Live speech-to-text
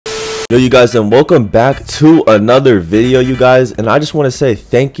Yo, you guys, and welcome back to another video, you guys. And I just want to say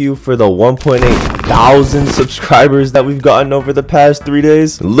thank you for the 1.8 thousand subscribers that we've gotten over the past 3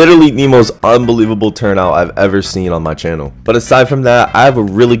 days. Literally the most unbelievable turnout I've ever seen on my channel. But aside from that, I have a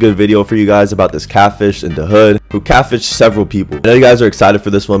really good video for you guys about this catfish in dahood who catfished several people. I know you guys are excited for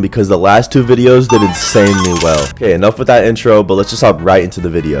this one because the last two videos did insanely well. Okay, enough with that intro, but let's just hop right into the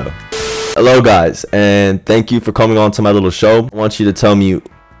video. Hello guys, and thank you for coming on to my little show. I want you to tell me,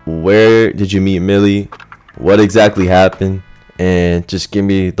 where did you meet Millie, what exactly happened, and just give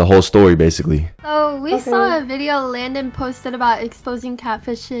me the whole story basically. So we saw a video Landon posted about exposing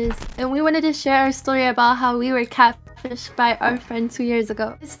catfishes, and we wanted to share our story about how we were catfished by our friend 2 years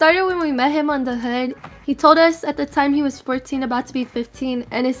ago. It started when we met him on dahood. He told us at the time he was 14, about to be 15,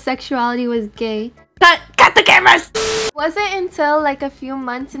 and his sexuality was gay. Cut the cameras! It wasn't until like a few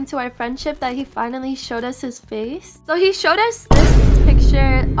months into our friendship that he finally showed us his face. So he showed us this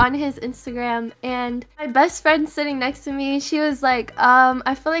picture on his Instagram, and my best friend sitting next to me, she was like,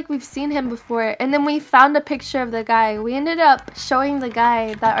 I feel like we've seen him before. And then we found a picture of the guy. We ended up showing the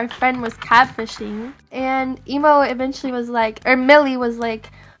guy that our friend was catfishing, and Emo eventually was like, or Millie was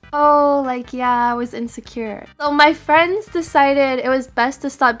like, oh, like, yeah, I was insecure. So my friends decided it was best to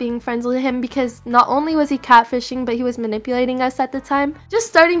stop being friends with him because not only was he catfishing, but he was manipulating us at the time. Just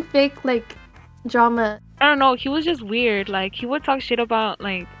starting fake, like, drama. I don't know, he was just weird. Like, he would talk shit about,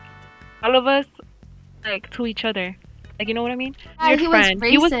 like, all of us, like, to each other. Like, you know what I mean? Yeah, Weird friend.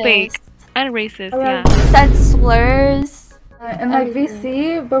 He was fake and racist, yeah. Said slurs. And, like,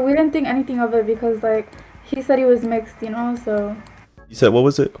 VC, but we didn't think anything of it because, like, he said he was mixed, you know, so... You said, what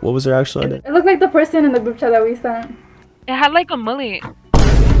was it? What was their actual name? It looked like the person in the group chat that we sent. It had like a mullet.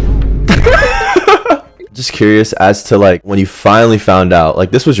 Just curious as to like when you finally found out,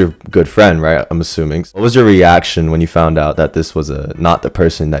 like this was your good friend, right? I'm assuming. What was your reaction when you found out that this was not the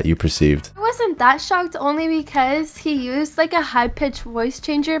person that you perceived? I wasn't that shocked, only because he used like a high-pitched voice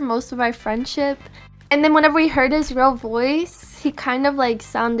changer most of our friendship. And then whenever we heard his real voice, he kind of like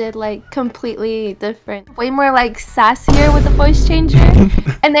sounded like completely different. Way more like sassier with the voice changer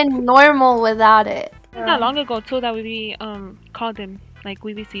and then normal without it. It's not long ago too that we called him, like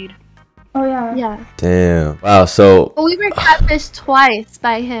we VC'd. Oh yeah. Yeah. Damn. Wow, so... But we were catfished twice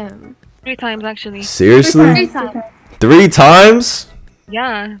by him. 3 times actually. Seriously? 3 times. 3 times?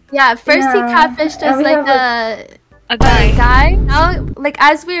 Yeah. Yeah, first he catfished us like a guy. Now, like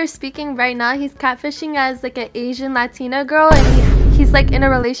as we are speaking right now, he's catfishing as like an Asian Latina girl, and he's like in a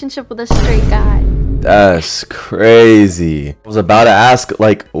relationship with a straight guy. That's crazy. I was about to ask,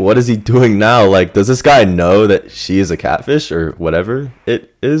 like, what is he doing now? Like, does this guy know that she is a catfish or whatever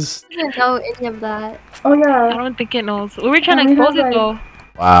it is? He doesn't know any of that. Oh yeah. I don't think it knows. We were trying to expose it though.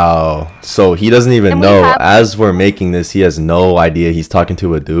 Wow. So he doesn't even know. As we're making this, he has no idea he's talking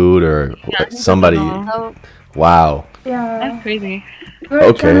to a dude or somebody. Wow. Yeah. That's crazy. We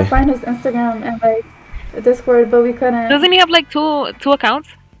were trying to find his Instagram and like Discord, but we couldn't. Doesn't he have like two accounts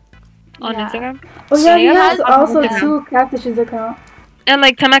on Instagram? Oh yeah, he has also 2 catfishes account. And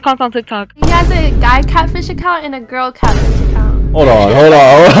like 10 accounts on TikTok. He has a guy catfish account and a girl catfish account. Hold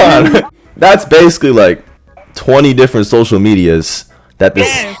on. That's basically like 20 different social medias that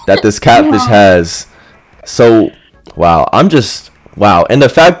this catfish has. So, wow. Wow. And the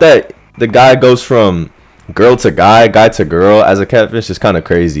fact that the guy goes from girl to guy to girl as a catfish is kind of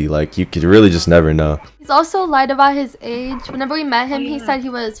crazy. Like, you could really just never know. He's also lied about his age. Whenever we met him, he said he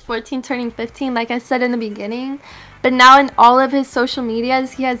was 14 turning 15, like I said in the beginning. But now in all of his social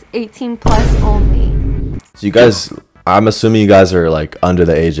medias, he has 18 plus only. So you guys, I'm assuming you guys are like under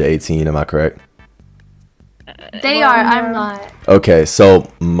the age of 18, am I correct? They are, I'm not. Okay, so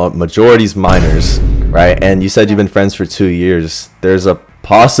majority's minors, right? And you said you've been friends for 2 years. There's a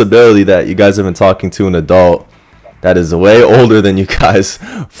possibility that you guys have been talking to an adult that is way older than you guys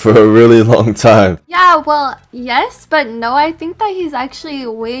for a really long time. Yeah, well, yes, but no, I think that he's actually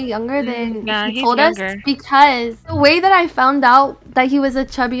way younger than he told us, because the way that I found out that he was a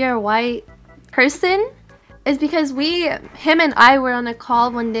chubbier white person is because him and I were on a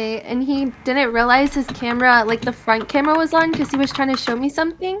call one day, and he didn't realize his camera, like the front camera was on because he was trying to show me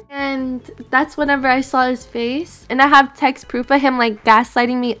something. And that's whenever I saw his face. And I have text proof of him like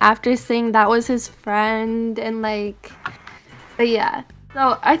gaslighting me after saying that was his friend and like, but yeah.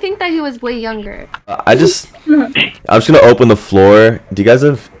 So I think that he was way younger. I'm just gonna open the floor. Do you guys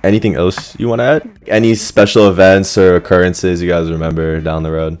have anything else you want to add? Any special events or occurrences you guys remember down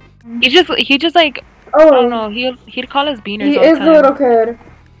the road? He just like, I don't know, he'd call us beaners He all the is time. a little kid.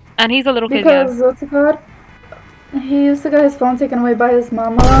 And he's a little kid, because, what's it called? He used to get his phone taken away by his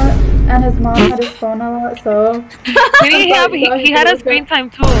mom a lot, and his mom had his phone a lot, so... he had a screen time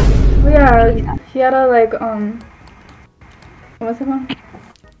too. Yeah, he had a like what's it called?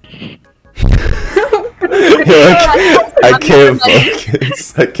 I can't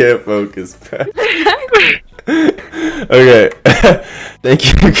focus. I can't focus, bro. Okay. Thank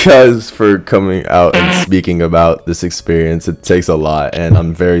you guys for coming out and speaking about this experience. It takes a lot, and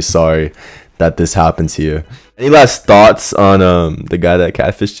I'm very sorry that this happened to you. Any last thoughts on the guy that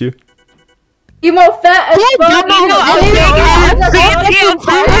catfished you? Emo fat as fuck.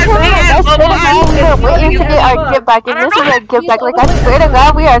 Waiting to get our gift back, and this is our gift back. Like, I swear to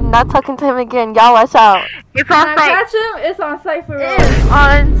God, we are not talking to him again. Y'all watch out. It's on site. Catch him. It's on site for real. It's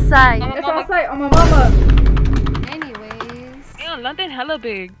on site. It's on site on my mama. Anyways. Damn, London hella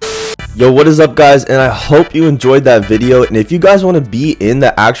big. Yo, what is up, guys? And I hope you enjoyed that video. And if you guys want to be in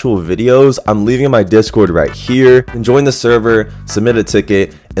the actual videos, I'm leaving my Discord right here. Join the server, submit a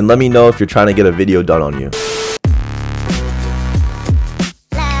ticket, and let me know if you're trying to get a video done on you.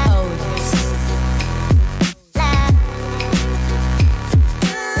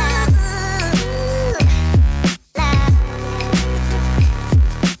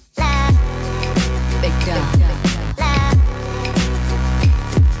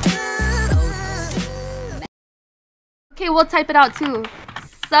 Okay, we'll type it out too.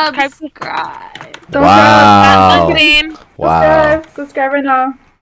 Subscribe. Wow. Subscribe right now.